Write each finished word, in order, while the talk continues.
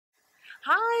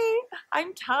Hi,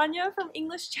 I'm Tanya from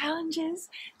English Challenges.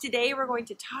 Today we're going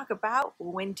to talk about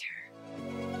winter.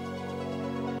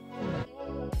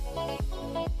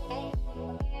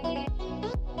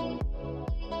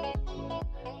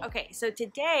 Okay, so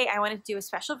today I wanted to do a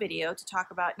special video to talk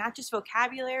about not just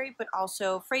vocabulary, but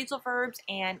also phrasal verbs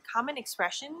and common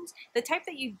expressions, the type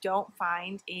that you don't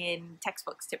find in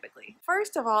textbooks typically.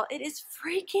 First of all, it is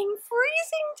freaking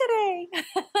freezing today.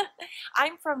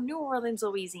 I'm from New Orleans,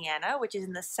 Louisiana, which is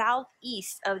in the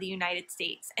southeast of the United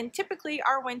States, and typically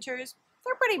our winters,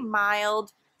 they're pretty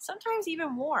mild, sometimes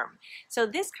even warm. So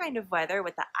this kind of weather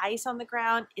with the ice on the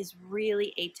ground is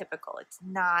really atypical. It's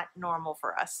not normal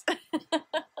for us.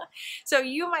 So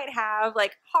you might have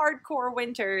like hardcore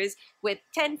winters with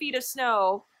 10 feet of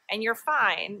snow and you're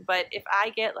fine, but if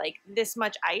I get like this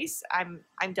much ice, I'm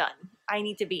done. I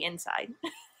need to be inside.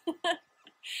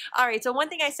 All right, so one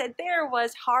thing I said there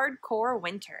was hardcore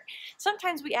winter.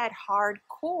 Sometimes we add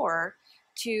hardcore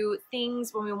to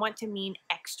things when we want to mean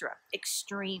extra,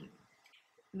 extreme.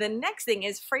 The next thing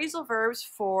is phrasal verbs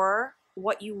for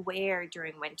what you wear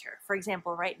during winter. For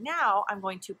example, right now I'm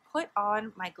going to put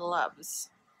on my gloves.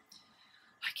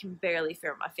 I can barely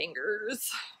feel my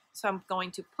fingers. So I'm going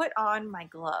to put on my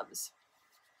gloves.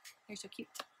 They're so cute.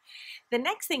 The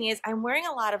next thing is I'm wearing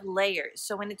a lot of layers.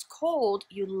 So when it's cold,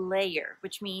 you layer,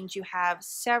 which means you have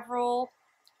several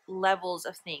levels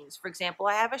of things. For example,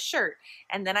 I have a shirt,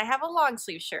 and then I have a long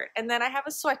sleeve shirt, and then I have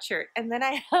a sweatshirt, and then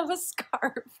I have a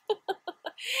scarf,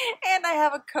 and I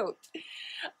have a coat.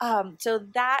 So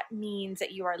that means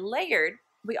that you are layered.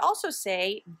 We also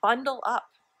say bundle up.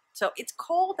 So it's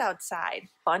cold outside,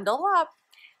 bundle up.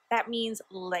 That means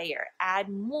layer, add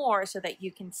more so that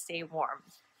you can stay warm.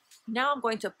 Now I'm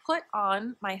going to put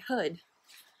on my hood.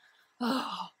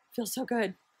 Oh, feels so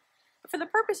good. But for the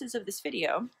purposes of this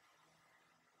video,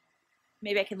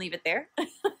 maybe I can leave it there.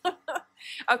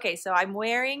 Okay, so I'm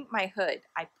wearing my hood.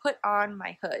 I put on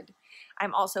my hood.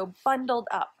 I'm also bundled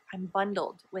up. I'm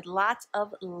bundled with lots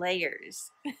of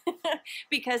layers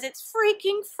because it's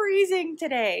freaking freezing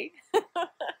today.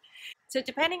 So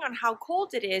depending on how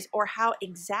cold it is or how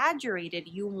exaggerated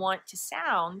you want to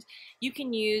sound, you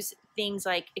can use things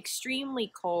like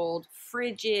extremely cold,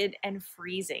 frigid, and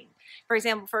freezing. For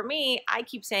example, for me, I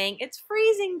keep saying it's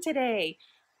freezing today.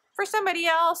 For somebody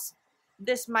else,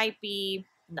 this might be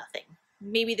nothing.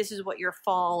 Maybe this is what your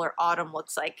fall or autumn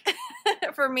looks like.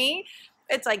 For me,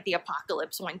 it's like the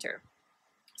apocalypse winter.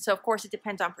 So of course it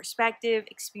depends on perspective,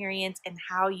 experience, and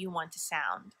how you want to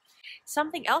sound.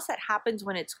 Something else that happens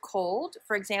when it's cold,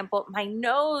 for example, my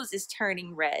nose is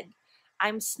turning red.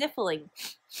 I'm sniffling.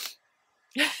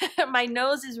 My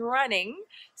nose is running,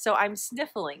 so I'm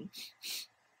sniffling.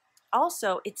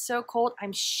 Also, it's so cold,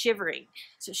 I'm shivering.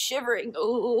 So shivering,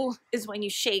 ooh, is when you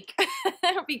shake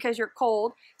because you're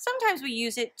cold. Sometimes we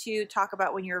use it to talk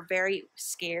about when you're very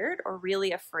scared or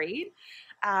really afraid.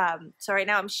 So right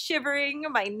now I'm shivering,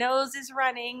 my nose is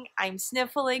running, I'm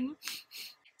sniffling.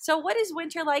 So what is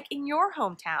winter like in your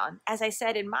hometown? As I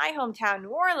said, in my hometown, New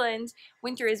Orleans,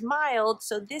 winter is mild,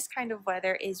 so this kind of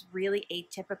weather is really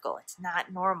atypical. It's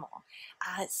not normal.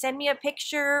 Send me a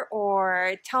picture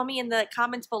or tell me in the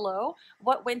comments below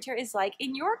what winter is like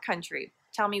in your country.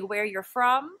 Tell me where you're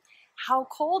from. How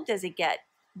cold does it get?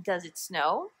 Does it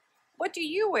snow? What do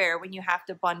you wear when you have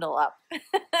to bundle up?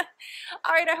 All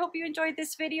right, I hope you enjoyed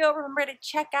this video. Remember to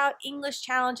check out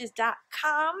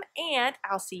EnglishChallenges.com, and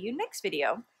I'll see you next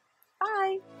video.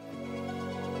 Bye.